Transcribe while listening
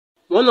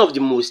One of the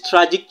most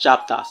tragic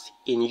chapters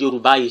in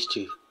Yoruba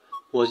history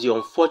was the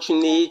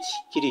unfortunate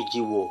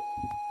Kiriji War,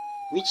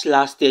 which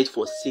lasted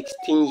for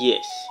 16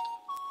 years.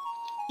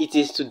 It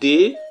is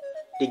today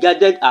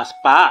regarded as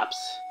perhaps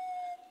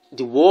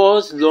the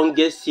world's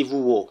longest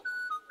civil war.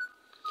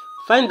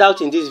 Find out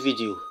in this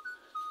video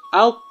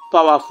how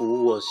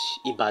powerful was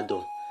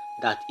Ibadan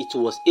that it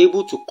was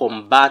able to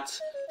combat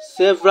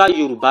several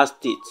Yoruba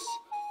states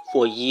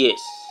for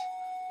years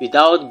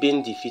without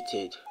being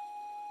defeated.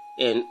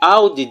 And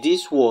how did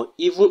this war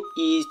even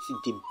ease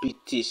the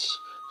British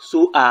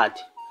so hard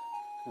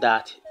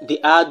that they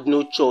had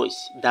no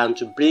choice than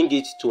to bring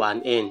it to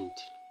an end?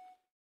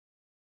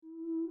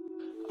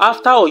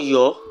 After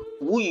Oyo,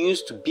 who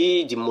used to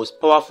be the most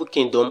powerful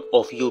kingdom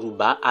of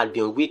Yoruba, had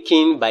been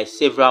weakened by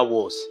several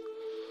wars,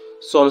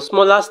 some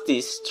smaller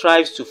states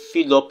strive to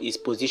fill up its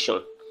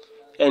position,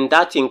 and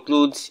that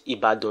includes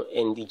Ibadan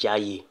and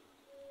Ìjàyè.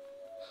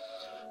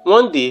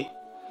 One day,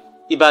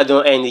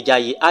 Ibadan and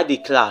Ìjàyè had a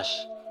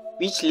clash,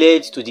 which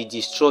led to the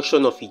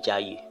destruction of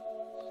Ijaye.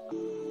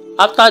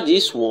 After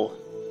this war,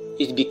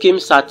 it became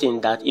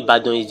certain that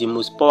Ibadan is the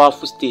most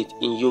powerful state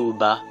in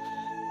Yoruba,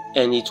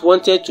 and it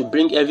wanted to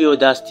bring every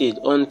other state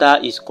under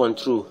its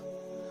control.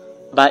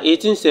 By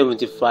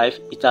 1875,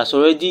 it has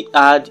already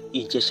had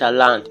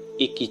Yorubaland,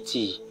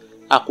 Ekiti,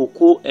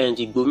 Akoko, and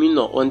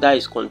Igbominà under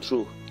its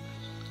control.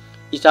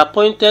 It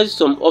appointed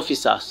some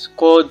officers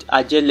called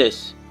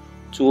Ajeles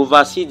to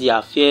oversee the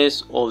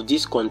affairs of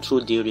these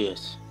controlled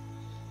areas.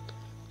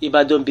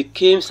 Ibadan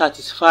became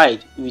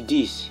satisfied with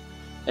this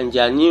and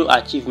their new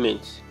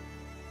achievements,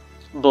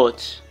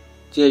 but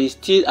there is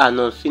still an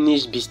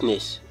unfinished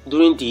business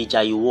during the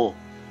Ijaye War,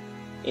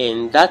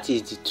 and that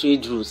is the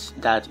trade routes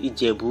that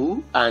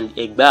Ijebu and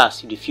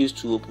Egbas refused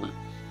to open.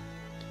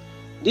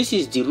 This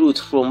is the route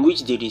from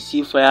which they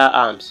receive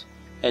firearms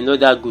and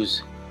other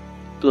goods,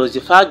 plus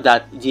the fact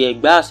that the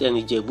Egbas and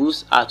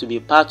Ijebus are to be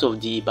part of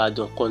the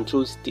Ibadan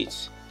controlled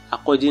states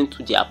according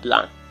to their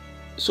plan.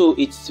 So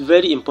it's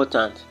very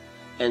important,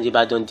 and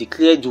Ibadan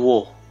declared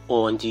war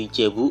on the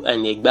Ijebu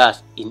and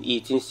Egbas in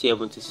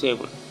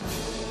 1877.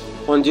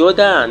 On the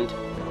other hand,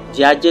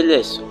 the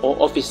Ajeles or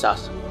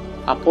officers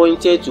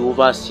appointed to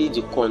oversee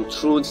the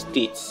controlled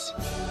states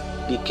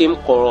became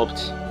corrupt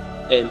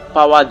and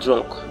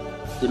power-drunk,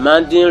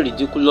 demanding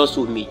ridiculous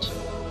homage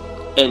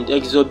and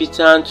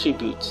exorbitant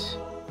tributes.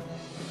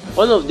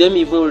 One of them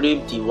even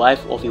raped the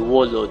wife of a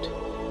warlord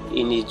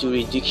in his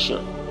jurisdiction.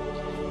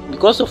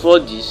 Because of all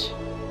this,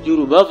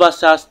 Yoruba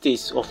vassal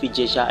states of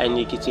Ijesha and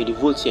Ekiti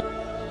revolted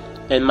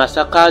and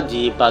massacred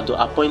the Ibadan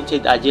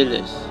appointed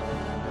Ajeles.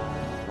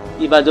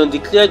 Ibadan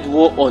declared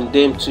war on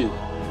them too,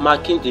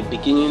 marking the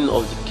beginning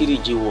of the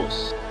Kiriji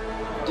Wars.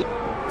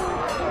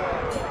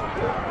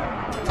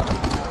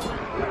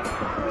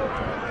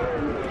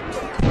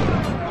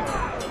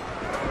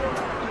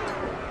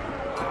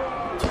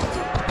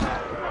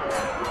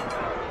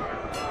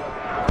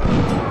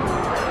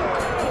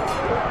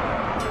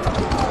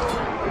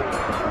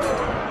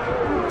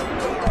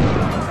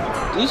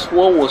 This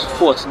war was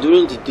fought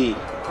during the day,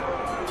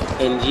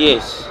 and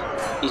yes,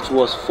 it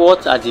was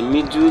fought at the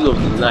middle of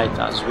the night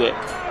as well.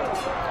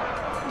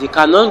 The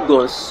cannon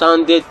guns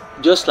sounded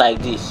just like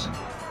this,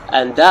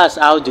 and that's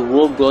how the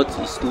war got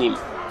its name,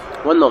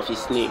 one of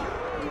its name,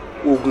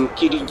 Ogun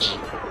Kiriji.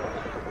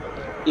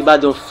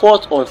 Ibadan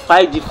fought on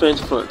 5 different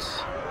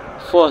fronts.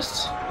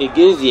 First,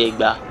 against the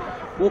Egba,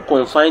 who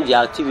confined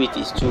their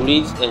activities to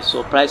raids and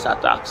surprise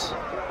attacks.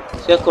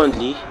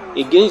 Secondly,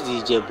 against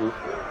the Ijebu,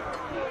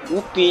 who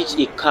pitched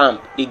a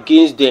camp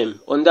against them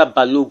under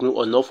Balogun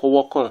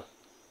Onafowokan.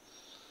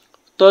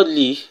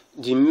 Thirdly,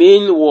 the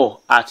main war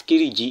at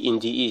Kiriji in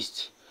the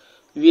east,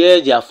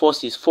 where their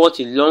forces fought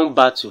a long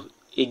battle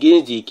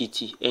against the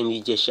Ekiti and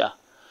Ijesha,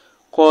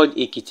 called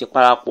Ekiti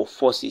Parapo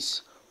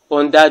forces,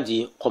 under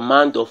the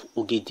command of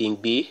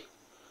Ogedengbe.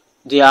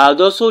 They had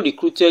also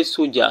recruited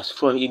soldiers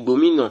from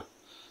Igbominà,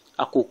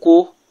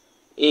 Akoko,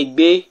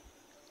 Egbe,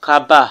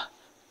 Kaba,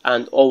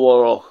 and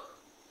Oworo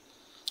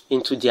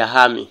into their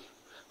army.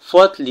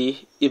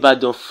 Fourthly,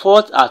 Ibadan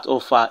fought at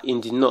Ofa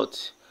in the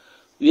north,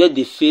 where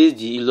they faced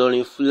the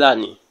Ilorin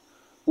Fulani,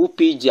 who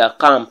pitched their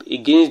camp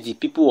against the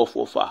people of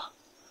Ofa,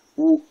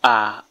 who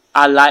are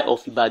ally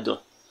of Ibadan.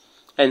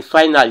 And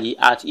finally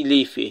at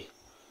Ile-Ife,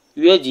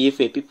 where the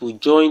Ife people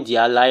joined the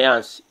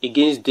alliance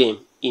against them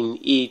in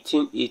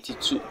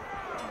 1882.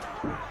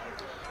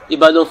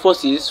 Ibadan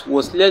forces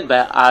was led by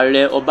Are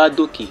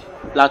Obadoke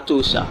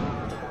Latosha,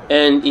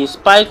 and in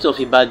spite of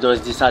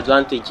Ibadan's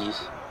disadvantages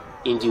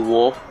in the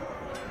war,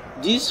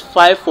 these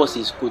 5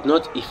 forces could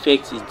not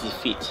effect its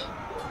defeat.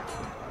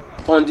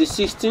 On the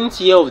 16th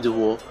year of the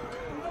war,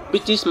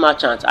 British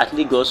merchants at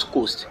Lagos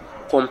coast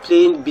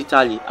complained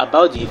bitterly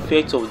about the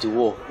effect of the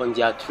war on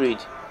their trade,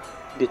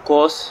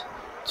 because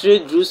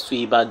trade routes to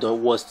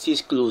Ibadan was still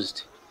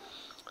closed.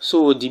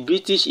 So the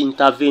British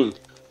intervened,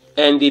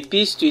 and a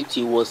peace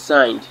treaty was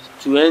signed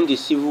to end the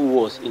civil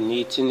wars in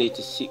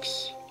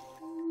 1886.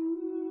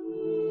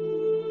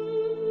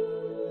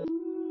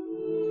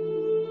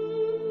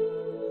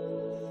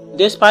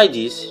 Despite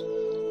this,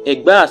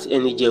 Egbas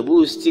and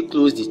Ijebu still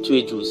close the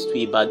trade routes to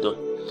Ibadan,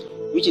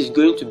 which is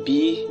going to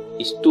be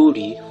a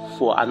story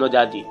for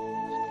another day.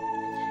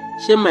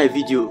 Share my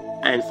video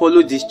and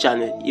follow this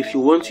channel if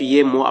you want to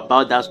hear more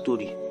about that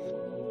story.